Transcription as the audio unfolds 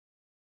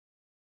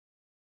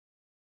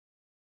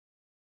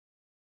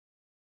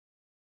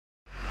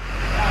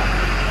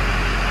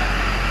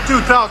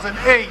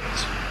2008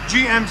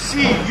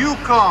 GMC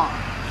Yukon.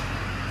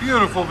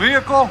 Beautiful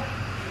vehicle.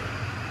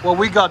 Well,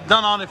 we got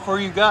done on it for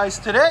you guys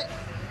today.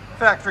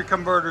 Factory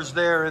converters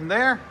there and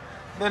there.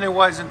 Then it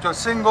was into a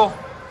single.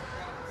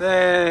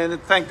 Then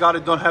thank God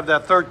it don't have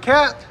that third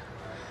cat.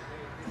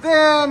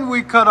 Then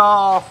we cut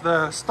off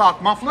the stock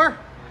muffler,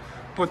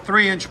 put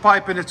 3-inch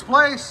pipe in its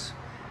place,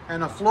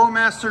 and a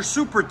Flowmaster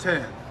Super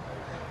 10.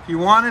 If you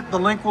want it, the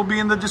link will be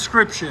in the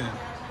description.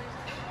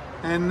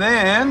 And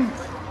then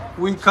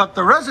we cut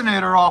the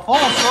resonator off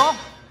also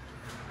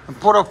and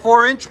put a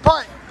 4-inch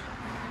pipe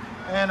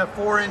and a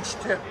 4-inch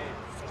tip.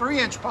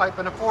 3-inch pipe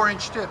and a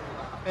 4-inch tip.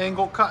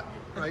 Angle cut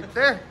right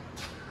there.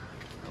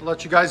 I'll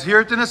let you guys hear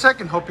it in a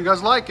second. Hope you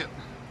guys like it.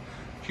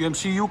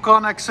 GMC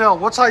Yukon XL.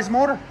 What size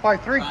motor?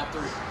 5.3?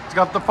 5.3. It's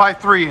got the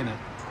 5.3 in it.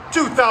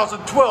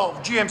 2012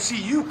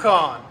 GMC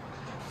Yukon.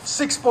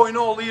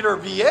 6.0 liter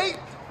V8.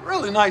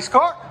 Really nice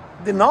car.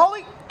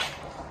 Denali.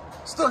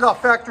 Still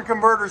got factory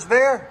converters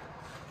there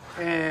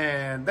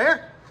and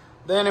there.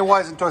 Then it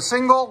was into a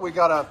single. We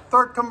got a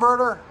third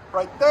converter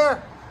right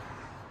there.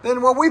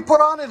 Then what we put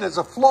on it is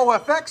a Flow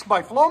FX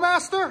by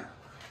Flowmaster.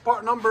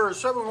 Part number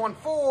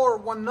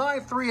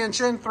 71419,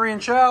 3-inch in,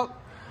 3-inch out.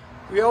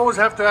 We always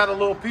have to add a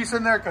little piece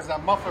in there because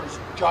that muffler is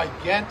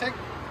gigantic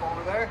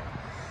over there.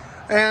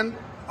 And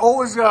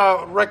always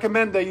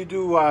recommend that you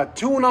do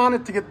tune on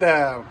it to get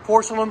the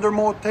 4-cylinder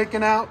mode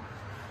taken out,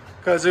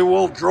 because it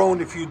will drone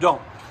if you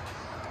don't.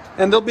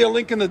 And there'll be a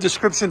link in the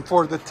description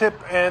for the tip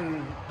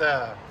and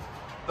the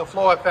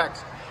Flow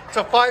FX. It's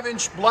a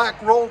 5-inch black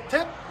roll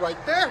tip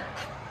right there.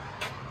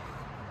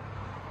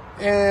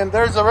 And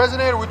there's the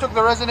resonator. We took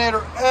the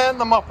resonator and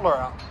the muffler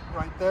out.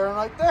 Right there and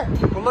right there.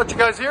 We'll let you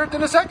guys hear it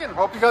in a second.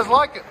 Hope you guys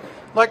like it.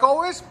 Like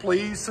always,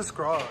 please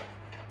subscribe.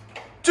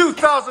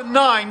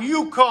 2009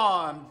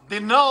 Yukon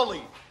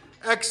Denali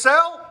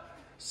XL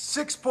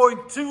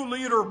 6.2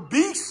 liter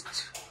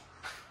beast.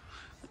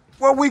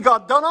 What we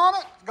got done on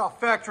it, got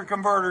factory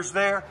converters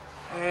there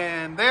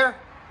and there.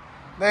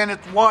 Then it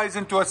wise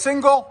into a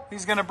single.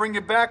 He's gonna bring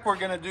it back. We're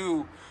gonna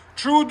do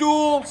true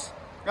duals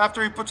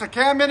after he puts a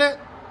cam in it,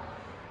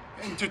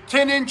 into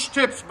 10-inch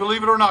tips,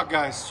 believe it or not,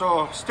 guys.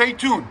 So stay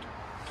tuned.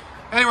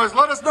 Anyways,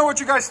 let us know what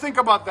you guys think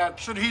about that.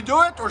 Should he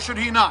do it or should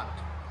he not?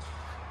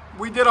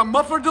 We did a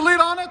muffler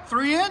delete on it,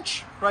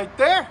 3-inch right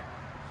there.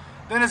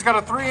 Then it's got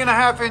a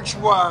 3.5-inch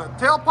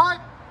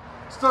tailpipe.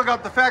 Still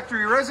got the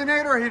factory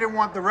resonator. He didn't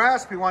want the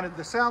rasp. He wanted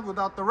the sound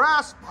without the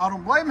rasp. I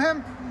don't blame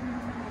him.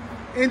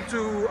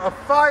 Into a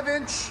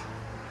 5-inch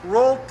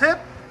roll tip.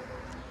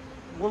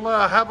 We'll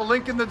have a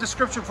link in the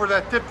description for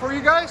that tip for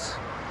you guys.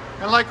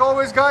 And like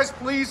always, guys,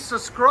 please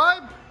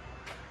subscribe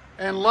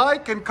and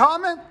like and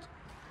comment,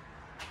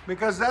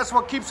 because that's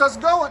what keeps us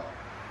going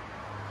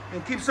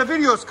and keeps the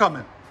videos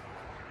coming.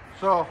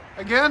 So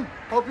again,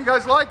 hope you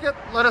guys like it.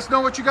 Let us know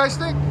what you guys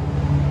think.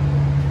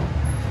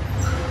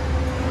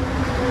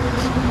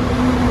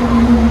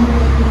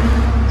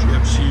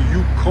 GMC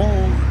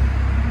Yukon.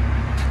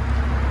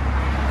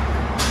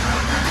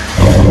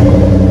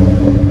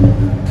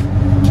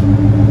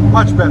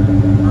 Much better.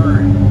 All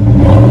right.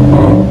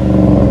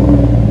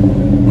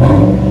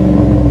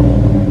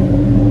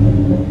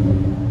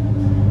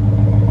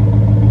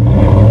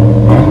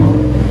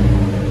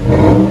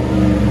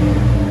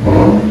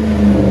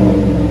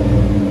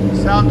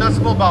 Sound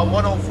decibel about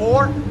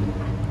 104.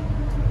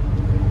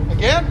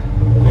 Again.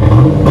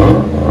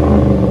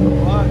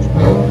 Much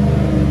better.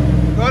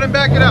 Go ahead and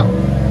back it out.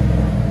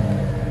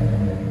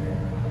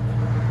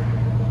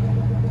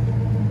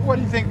 What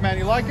do you think, man?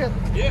 You like it?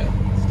 Yeah,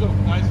 it's still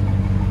nice,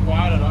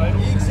 quiet and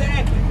idle.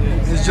 Exactly.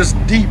 It's just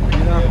deep,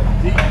 you know.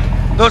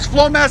 Yeah, deep. Those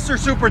Flowmaster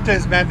Super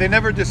 10s, man, they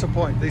never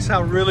disappoint. They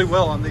sound really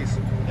well on these.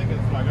 I think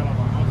that's what I got on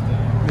my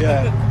Mustang.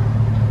 Yeah.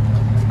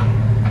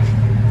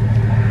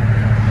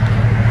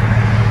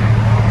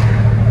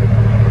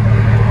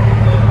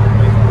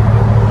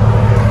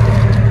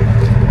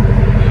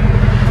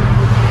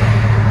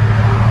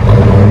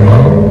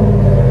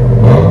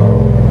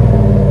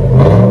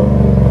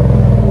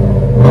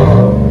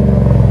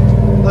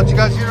 Let you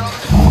guys hear it.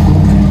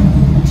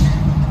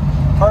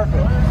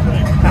 Perfect.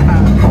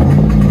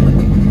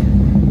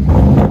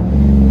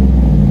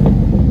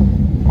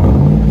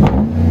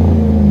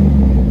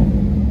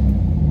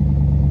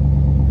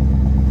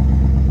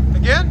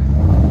 Again.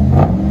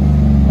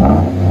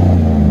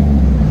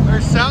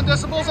 There's sound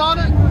decibels on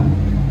it.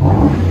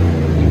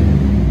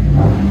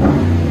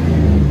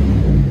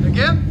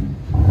 Again.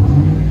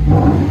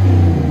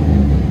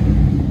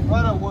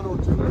 Right at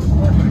 102. That's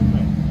perfect.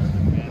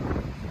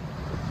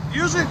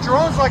 Usually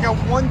drones like a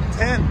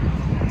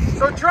 110.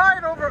 So try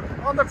it over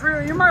on the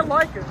freeway. You might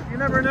like it. You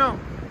never know.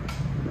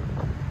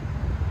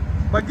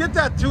 But get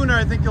that tuner.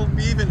 I think you'll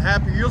be even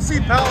happier. You'll see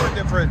power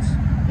difference.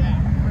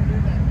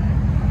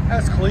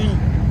 That's clean.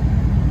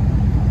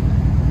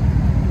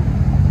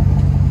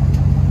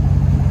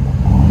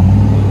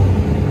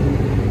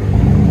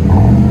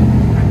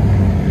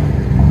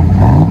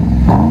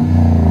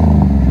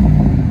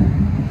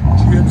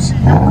 GMC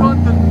Yukon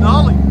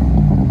Denali.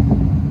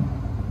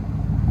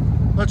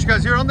 Let you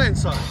guys hear on the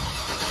inside.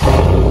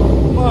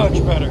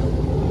 Much better.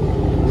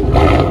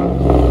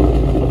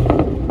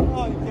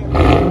 Oh, you can't.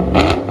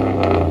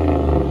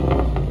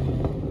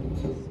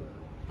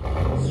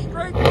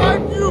 Straight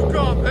pipe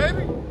Yukon,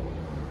 baby.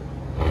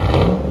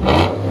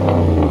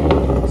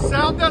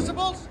 Sound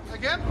decibels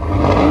again.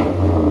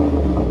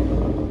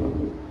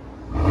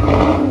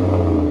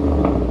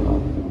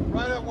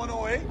 Right at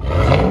 108.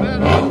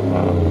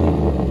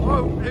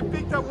 Oh, it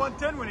peaked at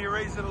 110 when you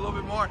raised it a little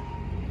bit more.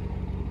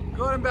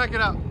 Go ahead and back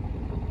it up.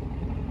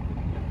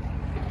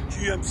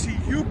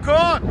 GMC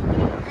Yukon.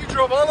 He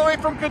drove all the way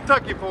from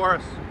Kentucky for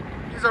us.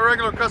 He's a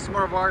regular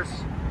customer of ours.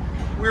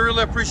 We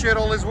really appreciate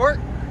all his work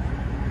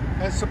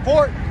and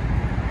support.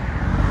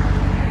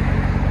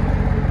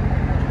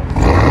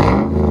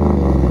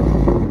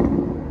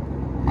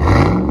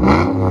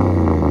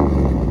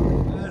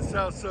 That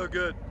sounds so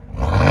good.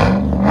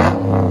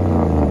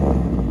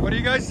 What do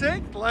you guys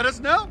think? Let us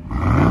know.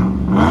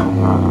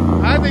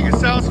 I think it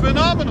sounds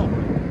phenomenal.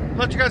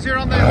 Let you guys hear it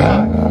on the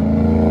inside.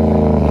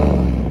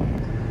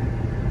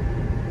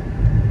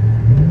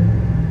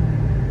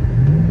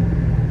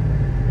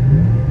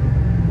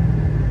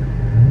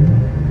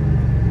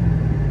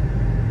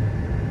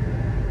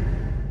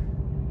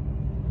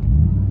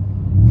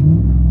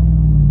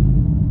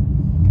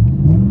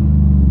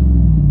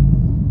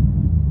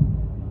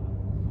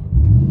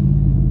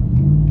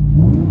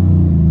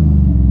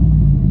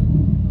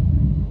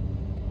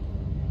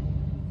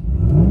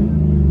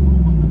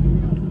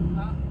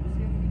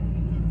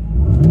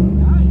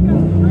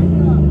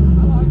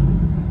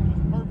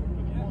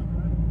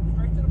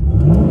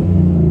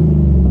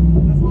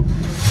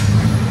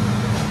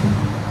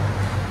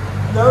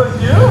 That was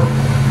you?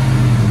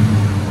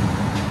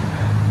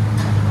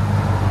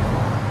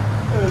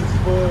 That's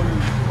funny.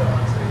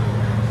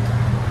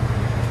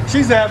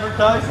 She's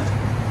advertising.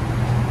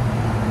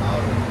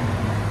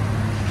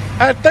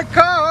 At the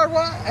car,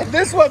 what? And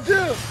this one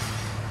too.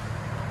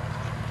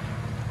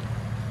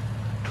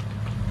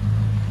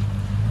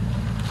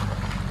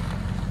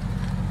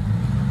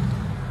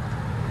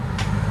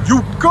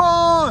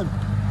 Yukon!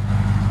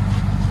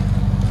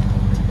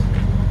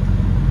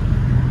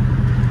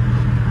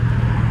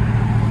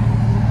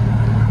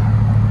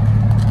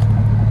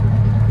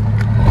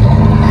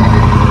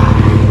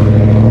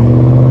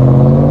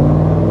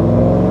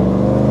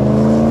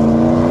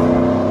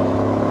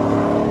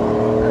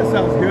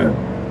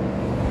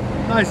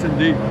 Nice and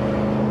deep.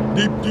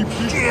 Deep, deep,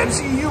 deep. GMC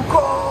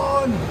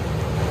Yukon!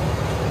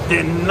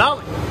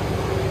 Denali.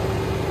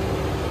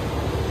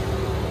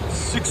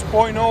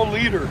 6.0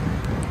 liter.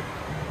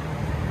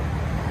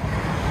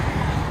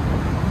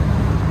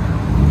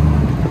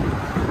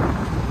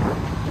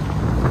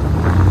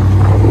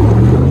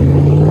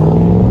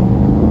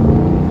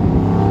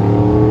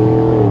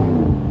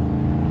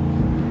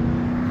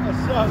 That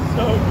sounds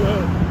so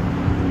good.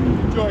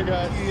 Enjoy,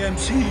 guys.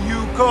 GMC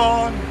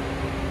Yukon.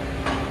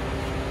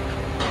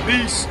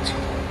 Beast.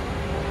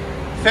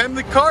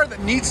 Family car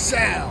that needs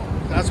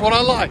sound. That's what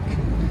I like.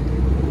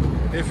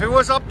 If it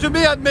was up to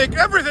me, I'd make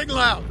everything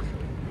loud.